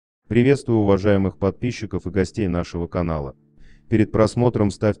Приветствую уважаемых подписчиков и гостей нашего канала. Перед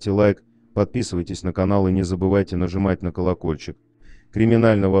просмотром ставьте лайк, подписывайтесь на канал и не забывайте нажимать на колокольчик.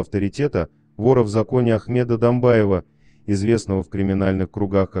 Криминального авторитета, вора в законе Ахмеда Домбаева, известного в криминальных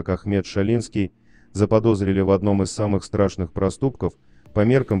кругах как Ахмед Шалинский, заподозрили в одном из самых страшных проступков по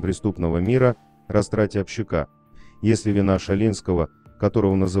меркам преступного мира, растрате общака. Если вина Шалинского,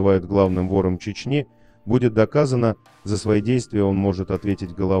 которого называют главным вором Чечни, будет доказано, за свои действия он может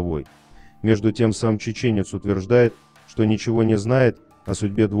ответить головой. Между тем сам чеченец утверждает, что ничего не знает о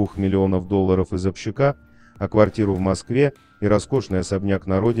судьбе $2 миллионов из общака, а квартиру в Москве и роскошный особняк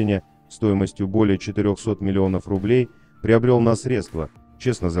на родине стоимостью более 400 миллионов рублей приобрел на средства,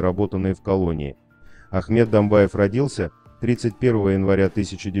 честно заработанные в колонии. Ахмед Домбаев родился 31 января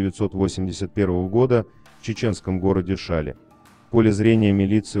 1981 года в чеченском городе Шали. В поле зрения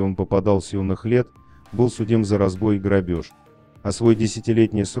милиции он попадал с юных лет, был судим за разбой и грабеж. А свой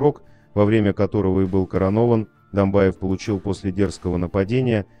 10-летний срок, во время которого и был коронован, Домбаев получил после дерзкого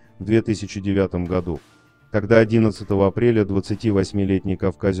нападения в 2009 году. Когда 11 апреля 28-летний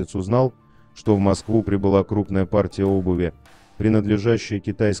кавказец узнал, что в Москву прибыла крупная партия обуви, принадлежащая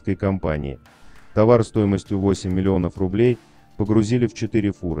китайской компании. Товар стоимостью 8 миллионов рублей погрузили в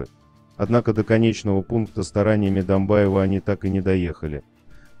 4 фуры. Однако до конечного пункта стараниями Домбаева они так и не доехали.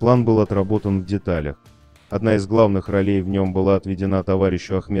 План был отработан в деталях. Одна из главных ролей в нем была отведена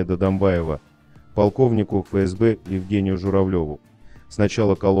товарищу Ахмеда Домбаева, полковнику ФСБ Евгению Журавлеву.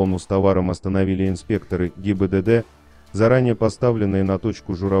 Сначала колонну с товаром остановили инспекторы ГИБДД, заранее поставленные на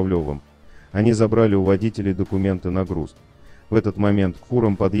точку Журавлевым. Они забрали у водителей документы на груз. В этот момент к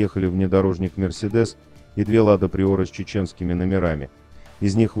фурам подъехали внедорожник «Мерседес» и 2 «Лада Приора» с чеченскими номерами.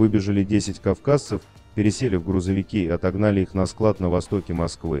 Из них выбежали 10 кавказцев, пересели в грузовики и отогнали их на склад на востоке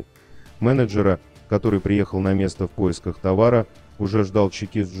Москвы. Менеджера, который приехал на место в поисках товара, уже ждал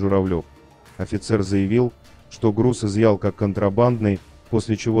чекист Журавлев. Офицер заявил, что груз изъял как контрабандный,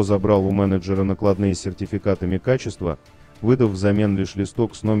 после чего забрал у менеджера накладные с сертификатами качества, выдав взамен лишь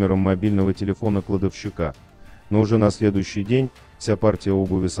листок с номером мобильного телефона кладовщика. Но уже на следующий день вся партия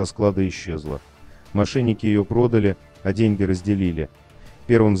обуви со склада исчезла. Мошенники ее продали, а деньги разделили.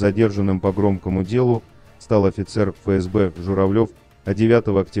 Первым задержанным по громкому делу стал офицер ФСБ Журавлев, а 9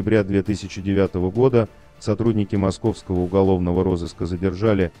 октября 2009 года сотрудники московского уголовного розыска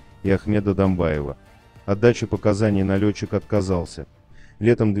задержали и Ахмеда Домбаева. От дачи показаний налетчик отказался.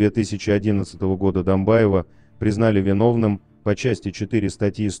 Летом 2011 года Домбаева признали виновным по части 4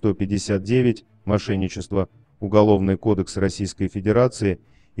 статьи 159 «Мошенничество», Уголовный кодекс Российской Федерации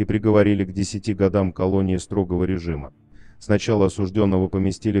и приговорили к 10 годам колонии строгого режима. Сначала осужденного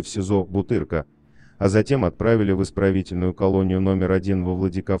поместили в СИЗО Бутырка, а затем отправили в исправительную колонию номер 1 во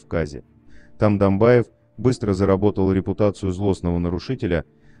Владикавказе. Там Домбаев быстро заработал репутацию злостного нарушителя,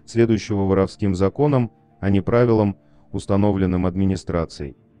 следующего воровским законам, а не правилам, установленным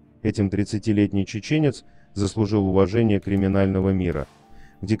администрацией. Этим 30-летний чеченец заслужил уважение криминального мира.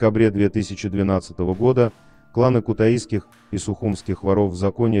 В декабре 2012 года кланы кутаисских и сухумских воров в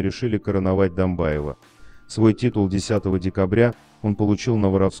законе решили короновать Домбаева. Свой титул 10 декабря он получил на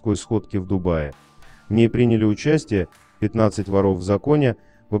воровской сходке в Дубае. В ней приняли участие 15 воров в законе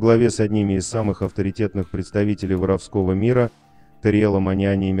во главе с одними из самых авторитетных представителей воровского мира Тариелом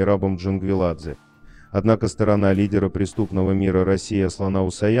Аняни и Мирабом Джангвиладзе. Однако сторона лидера преступного мира России Аслана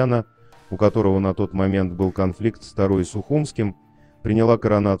Усаяна, у которого на тот момент был конфликт с Таро и Сухумским, приняла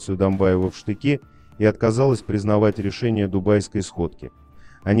коронацию Домбаева в штыки и отказалась признавать решение дубайской сходки.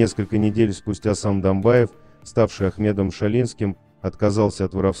 А несколько недель спустя сам Домбаев, ставший Ахмедом Шалинским, отказался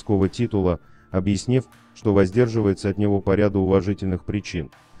от воровского титула, объяснив, что воздерживается от него по ряду уважительных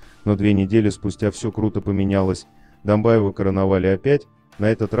причин. Но 2 недели спустя все круто поменялось, Домбаева короновали опять, на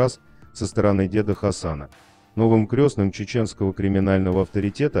этот раз со стороны деда Хасана. Новым крестным чеченского криминального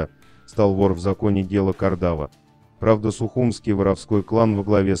авторитета стал вор в законе Гела Кардава. Правда, сухумский воровской клан во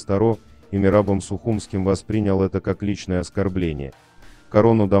главе с Таро и Мирабом Сухумским воспринял это как личное оскорбление.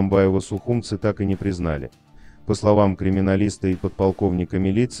 Корону Домбаева сухумцы так и не признали. По словам криминалиста и подполковника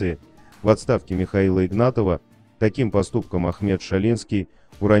милиции в отставке Михаила Игнатова, таким поступком Ахмед Шалинский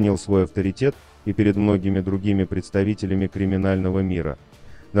уронил свой авторитет и перед многими другими представителями криминального мира.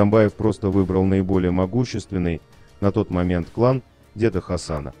 Домбаев просто выбрал наиболее могущественный на тот момент клан деда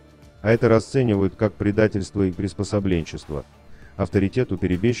Хасана. А это расценивают как предательство и приспособленчество. Авторитет у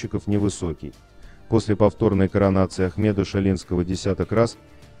перебежчиков невысокий. После повторной коронации Ахмеда Шалинского десяток раз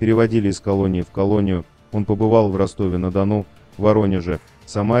переводили из колонии в колонию, он побывал в Ростове-на-Дону, Воронеже,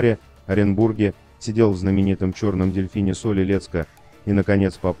 Самаре, Оренбурге, сидел в знаменитом черном дельфине Солилецка и,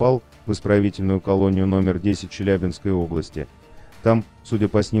 наконец, попал в исправительную колонию номер 10 Челябинской области. Там, судя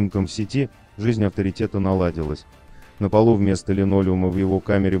по снимкам в сети, жизнь авторитета наладилась. На полу вместо линолеума в его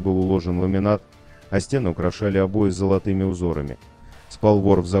камере был уложен ламинат, а стены украшали обои с золотыми узорами. Спал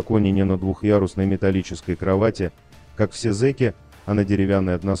вор в законе не на двухъярусной металлической кровати, как все зэки, а на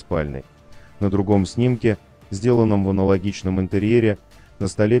деревянной односпальной. На другом снимке, сделанном в аналогичном интерьере, на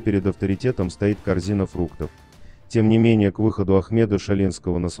столе перед авторитетом стоит корзина фруктов. Тем не менее, к выходу Ахмеда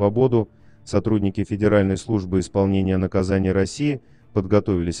Шалинского на свободу сотрудники Федеральной службы исполнения наказаний России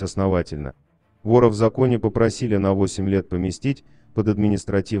подготовились основательно. Вора в законе попросили на 8 лет поместить под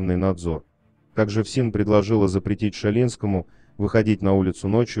административный надзор. Также ФСИН предложила запретить Шалинскому выходить на улицу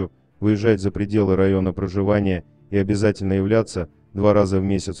ночью, выезжать за пределы района проживания и обязательно являться 2 раза в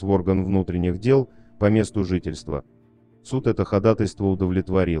месяц в орган внутренних дел по месту жительства. Суд это ходатайство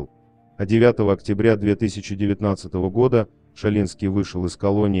удовлетворил. А 9 октября 2019 года Шалинский вышел из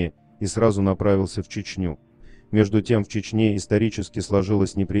колонии и сразу направился в Чечню. Между тем в Чечне исторически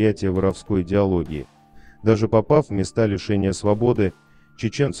сложилось неприятие воровской идеологии. Даже попав в места лишения свободы,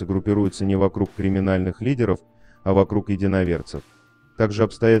 чеченцы группируются не вокруг криминальных лидеров, а вокруг единоверцев. Также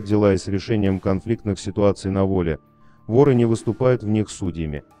обстоят дела и с решением конфликтных ситуаций на воле. Воры не выступают в них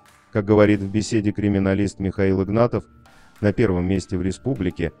судьями. Как говорит в беседе криминалист Михаил Игнатов, на первом месте в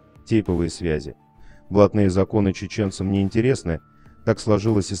республике тейповые связи. Блатные законы чеченцам не интересны, так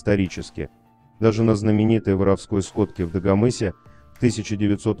сложилось исторически. Даже на знаменитой воровской сходке в Дагомысе в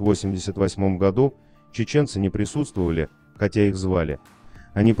 1988 году чеченцы не присутствовали, хотя их звали.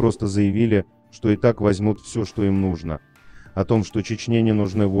 Они просто заявили, что и так возьмут все, что им нужно. О том, что Чечне не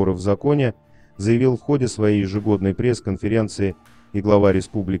нужны воры в законе, заявил в ходе своей ежегодной пресс-конференции и глава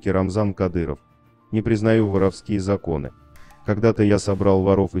республики Рамзан Кадыров. «Не признаю воровские законы. Когда-то я собрал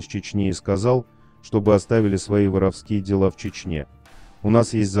воров из Чечни и сказал, чтобы оставили свои воровские дела в Чечне. У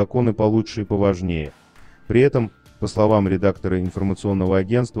нас есть законы получше и поважнее». При этом, по словам редактора информационного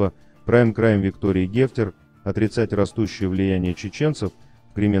агентства Crime Виктории Гефтер, отрицать растущее влияние чеченцев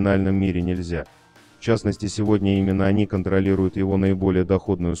в криминальном мире нельзя. В частности, сегодня именно они контролируют его наиболее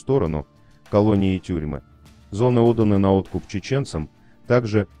доходную сторону – колонии и тюрьмы. Зоны отданы на откуп чеченцам, так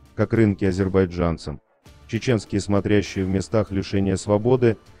же, как рынки азербайджанцам. Чеченские смотрящие в местах лишения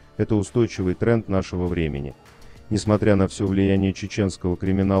свободы – это устойчивый тренд нашего времени. Несмотря на все влияние чеченского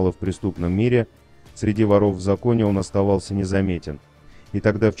криминала в преступном мире, среди воров в законе он оставался незаметен. И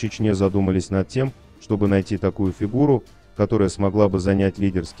тогда в Чечне задумались над тем, чтобы найти такую фигуру, которая смогла бы занять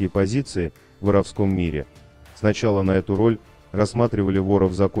лидерские позиции в воровском мире. Сначала на эту роль рассматривали вора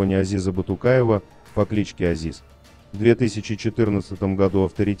в законе Азиза Батукаева по кличке Азиз. В 2014 году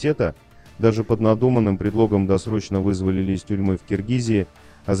авторитета даже под надуманным предлогом досрочно вызволили из тюрьмы в Киргизии,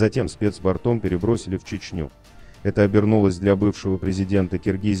 а затем спецбортом перебросили в Чечню. Это обернулось для бывшего президента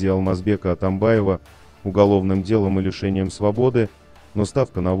Киргизии Алмазбека Атамбаева уголовным делом и лишением свободы, но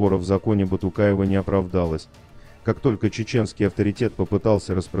ставка на вора в законе Батукаева не оправдалась. Как только чеченский авторитет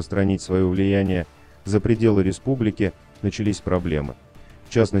попытался распространить свое влияние за пределы республики, начались проблемы.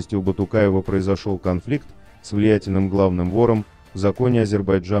 В частности, у Батукаева произошел конфликт с влиятельным главным вором в законе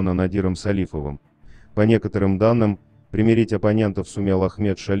Азербайджана Надиром Салифовым. По некоторым данным, примирить оппонентов сумел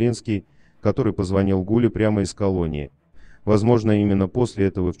Ахмед Шалинский, который позвонил Гуле прямо из колонии. Возможно, именно после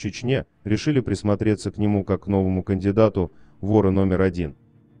этого в Чечне решили присмотреться к нему как к новому кандидату вора номер 1.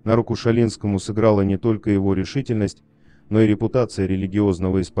 На руку Шалинскому сыграла не только его решительность, но и репутация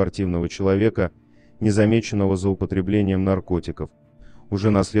религиозного и спортивного человека, незамеченного за употреблением наркотиков. Уже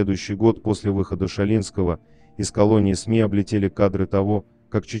на следующий год после выхода Шалинского из колонии СМИ облетели кадры того,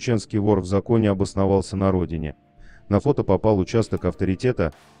 как чеченский вор в законе обосновался на родине. На фото попал участок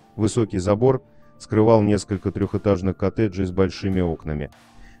авторитета, высокий забор скрывал несколько трехэтажных коттеджей с большими окнами.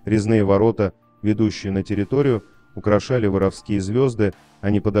 Резные ворота, ведущие на территорию, украшали воровские звезды,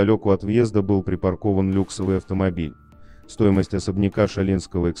 а неподалеку от въезда был припаркован люксовый автомобиль. Стоимость особняка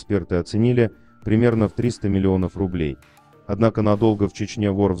Шалинского эксперты оценили примерно в 300 миллионов рублей. Однако надолго в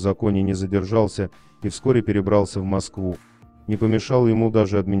Чечне вор в законе не задержался и вскоре перебрался в Москву. Не помешал ему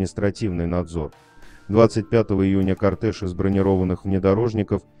даже административный надзор. 25 июня кортеж из бронированных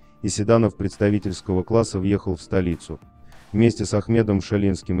внедорожников и седанов представительского класса въехал в столицу. Вместе с Ахмедом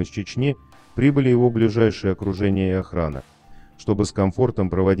Шалинским из Чечни прибыли его ближайшее окружение и охрана. Чтобы с комфортом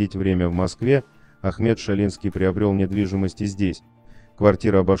проводить время в Москве, Ахмед Шалинский приобрел недвижимость и здесь.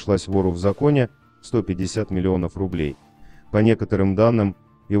 Квартира обошлась вору в законе в 150 миллионов рублей. По некоторым данным,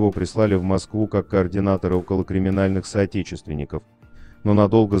 его прислали в Москву как координатора околокриминальных соотечественников. Но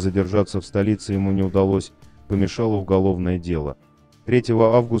надолго задержаться в столице ему не удалось, помешало уголовное дело. 3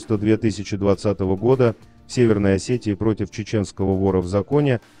 августа 2020 года в Северной Осетии против чеченского вора в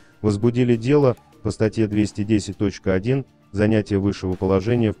законе возбудили дело по статье 210.1 занятие высшего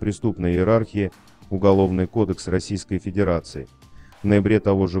положения в преступной иерархии Уголовный кодекс Российской Федерации. В ноябре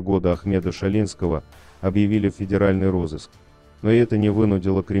того же года Ахмеда Шалинского объявили в федеральный розыск. Но и это не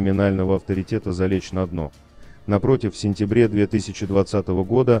вынудило криминального авторитета залечь на дно. Напротив, в сентябре 2020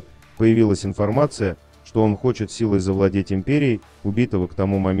 года появилась информация, что он хочет силой завладеть империей убитого к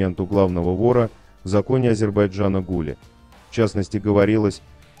тому моменту главного вора в законе Азербайджана Гули. В частности, говорилось,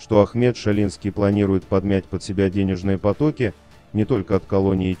 что Ахмед Шалинский планирует подмять под себя денежные потоки не только от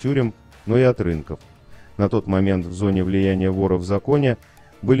колоний и тюрем, но и от рынков. На тот момент в зоне влияния вора в законе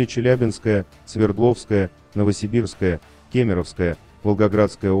были Челябинская, Свердловская, Новосибирская, Кемеровская,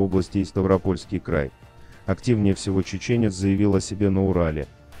 Волгоградская области и Ставропольский край. Активнее всего чеченец заявил о себе на Урале.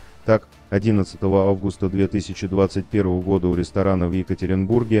 Так, 11 августа 2021 года у ресторана в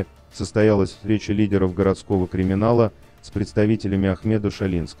Екатеринбурге состоялась встреча лидеров городского криминала с представителями Ахмеда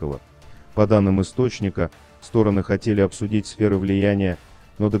Шалинского. По данным источника, стороны хотели обсудить сферы влияния,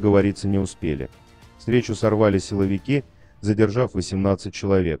 но договориться не успели. Встречу сорвали силовики, задержав 18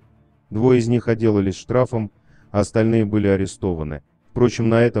 человек. Двое из них отделались штрафом, а остальные были арестованы. Впрочем,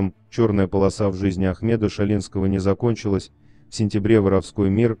 на этом черная полоса в жизни Ахмеда Шалинского не закончилась. В сентябре воровской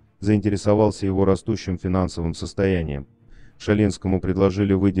мир заинтересовался его растущим финансовым состоянием. Шалинскому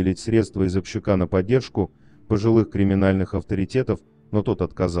предложили выделить средства из общака на поддержку пожилых криминальных авторитетов, но тот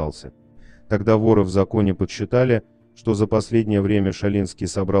отказался. Тогда воры в законе подсчитали, что за последнее время Шалинский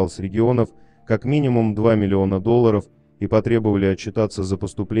собрал с регионов как минимум $2 миллиона и потребовали отчитаться за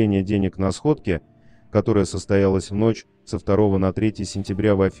поступление денег на сходке, которая состоялась в ночь со 2 на 3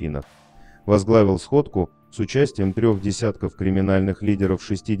 сентября в Афинах. Возглавил сходку с участием 3 десятков криминальных лидеров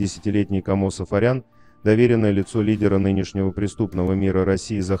 60-летний Камосов Арян, доверенное лицо лидера нынешнего преступного мира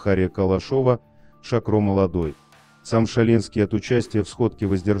России Захария Калашова, Шакро Молодой. Сам Шалинский от участия в сходке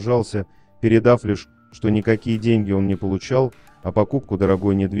воздержался, передав лишь, что никакие деньги он не получал, а покупку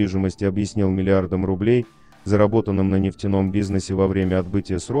дорогой недвижимости объяснил миллиардом рублей, заработанным на нефтяном бизнесе во время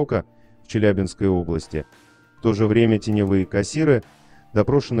отбытия срока в Челябинской области. В то же время теневые кассиры,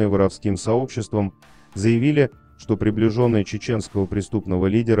 допрошенные воровским сообществом, заявили, что приближенные чеченского преступного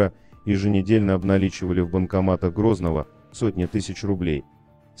лидера еженедельно обналичивали в банкоматах Грозного сотни тысяч рублей.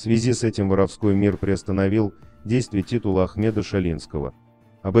 В связи с этим воровской мир приостановил действие титула Ахмеда Шалинского.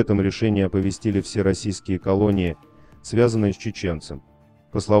 Об этом решении оповестили все российские колонии, связанные с чеченцем.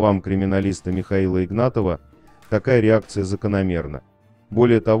 По словам криминалиста Михаила Игнатова, такая реакция закономерна.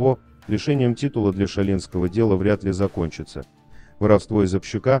 Более того, лишением титула для Шалинского дело вряд ли закончится. Воровство из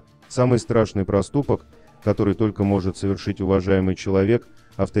общака – самый страшный проступок, который только может совершить уважаемый человек,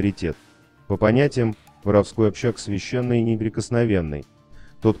 авторитет. По понятиям, воровской общак священный и неприкосновенный.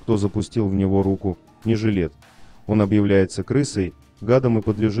 Тот, кто запустил в него руку, не жилец. Он объявляется крысой, гадом и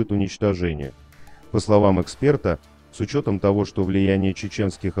подлежит уничтожению. По словам эксперта, с учетом того, что влияние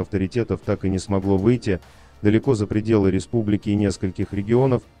чеченских авторитетов так и не смогло выйти далеко за пределы республики и нескольких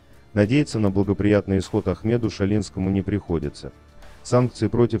регионов, надеяться на благоприятный исход Ахмеду Шалинскому не приходится. Санкции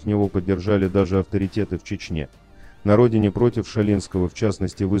против него поддержали даже авторитеты в Чечне. На родине против Шалинского в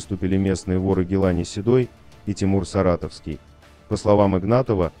частности выступили местные воры Гелани Седой и Тимур Саратовский. По словам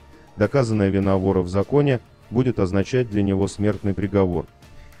Игнатова, доказанная вина вора в законе будет означать для него смертный приговор.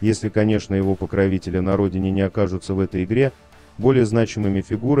 Если, конечно, его покровители на родине не окажутся в этой игре более значимыми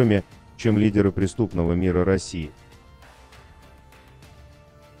фигурами, чем лидеры преступного мира России.